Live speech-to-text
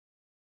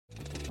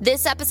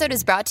This episode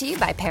is brought to you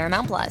by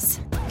Paramount Plus.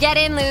 Get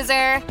in,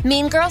 loser!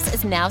 Mean Girls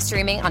is now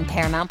streaming on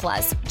Paramount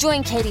Plus.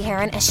 Join Katie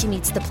Heron as she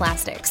meets the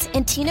plastics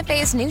in Tina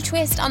Fey's new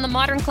twist on the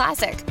modern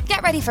classic.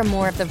 Get ready for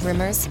more of the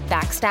rumors,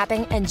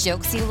 backstabbing, and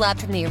jokes you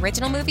loved from the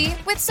original movie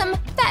with some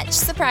fetch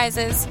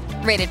surprises.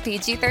 Rated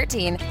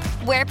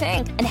PG-13. Wear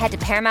pink and head to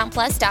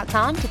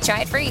ParamountPlus.com to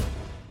try it free.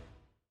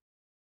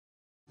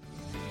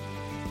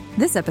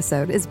 This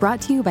episode is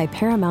brought to you by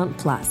Paramount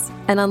Plus.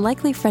 An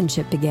unlikely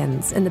friendship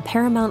begins in the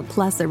Paramount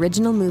Plus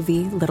original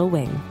movie Little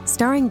Wing,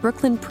 starring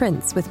Brooklyn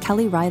Prince with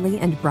Kelly Riley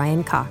and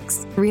Brian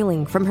Cox.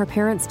 Reeling from her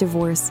parents'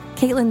 divorce,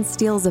 Caitlin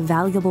steals a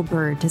valuable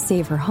bird to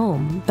save her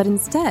home, but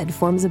instead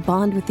forms a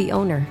bond with the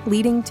owner,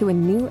 leading to a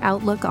new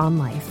outlook on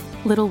life.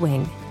 Little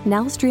Wing,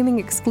 now streaming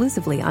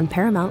exclusively on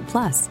Paramount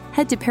Plus.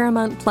 Head to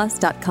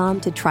ParamountPlus.com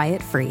to try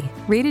it free.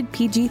 Rated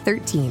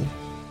PG-13.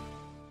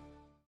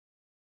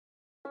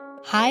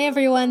 Hi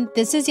everyone,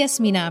 this is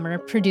Yasmin Amer,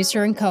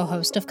 producer and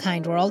co-host of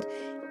Kind World,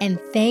 and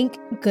thank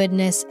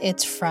goodness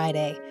it's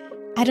Friday.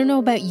 I don't know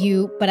about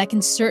you, but I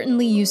can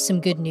certainly use some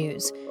good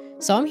news.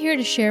 So I'm here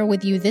to share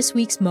with you this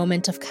week's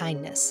moment of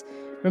kindness.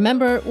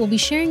 Remember, we'll be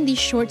sharing these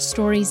short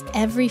stories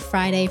every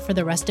Friday for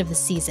the rest of the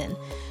season.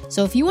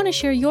 So if you want to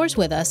share yours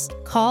with us,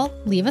 call,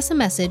 leave us a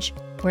message.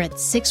 We're at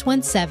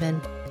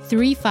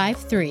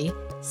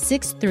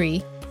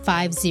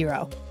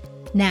 617-353-6350.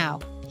 Now,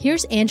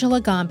 here's Angela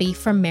Gombe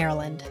from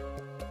Maryland.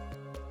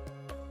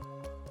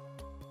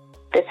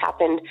 This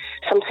happened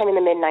sometime in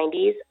the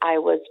mid-90s. I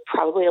was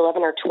probably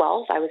 11 or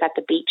 12. I was at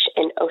the beach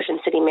in Ocean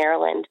City,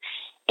 Maryland,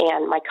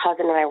 and my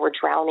cousin and I were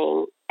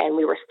drowning, and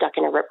we were stuck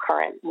in a rip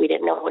current. We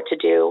didn't know what to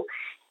do,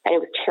 and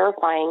it was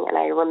terrifying. And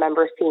I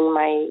remember seeing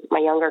my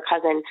younger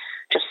cousin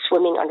just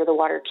swimming under the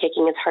water,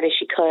 kicking as hard as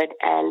she could,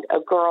 and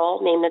a girl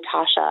named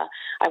Natasha,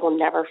 I will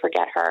never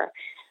forget her.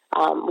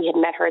 We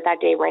had met her that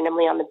day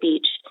randomly on the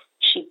beach.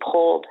 She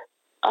pulled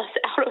us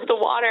out of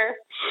the water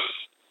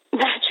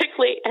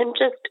magically and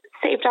just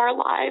saved our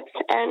lives.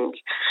 And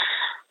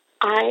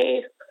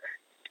I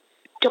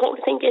don't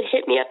think it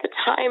hit me at the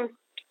time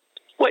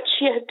what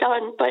she had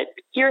done, but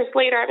years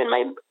later, I'm in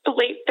my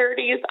late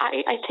 30s,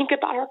 I think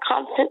about her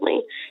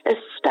constantly,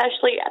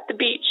 especially at the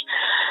beach.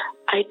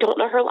 I don't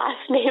know her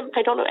last name.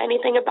 I don't know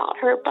anything about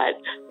her, but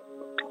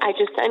I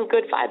just send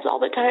good vibes all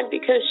the time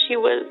because she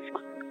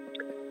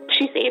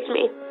saved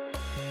me.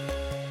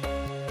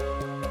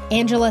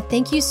 Angela,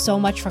 thank you so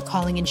much for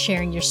calling and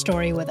sharing your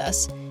story with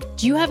us.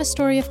 Do you have a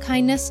story of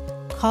kindness?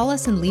 Call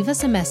us and leave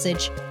us a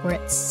message. We're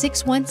at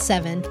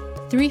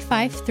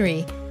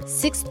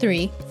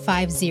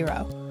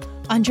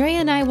 617-353-6350. Andrea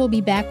and I will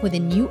be back with a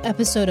new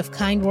episode of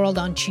Kind World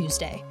on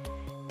Tuesday.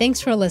 Thanks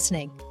for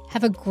listening.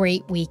 Have a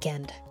great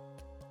weekend.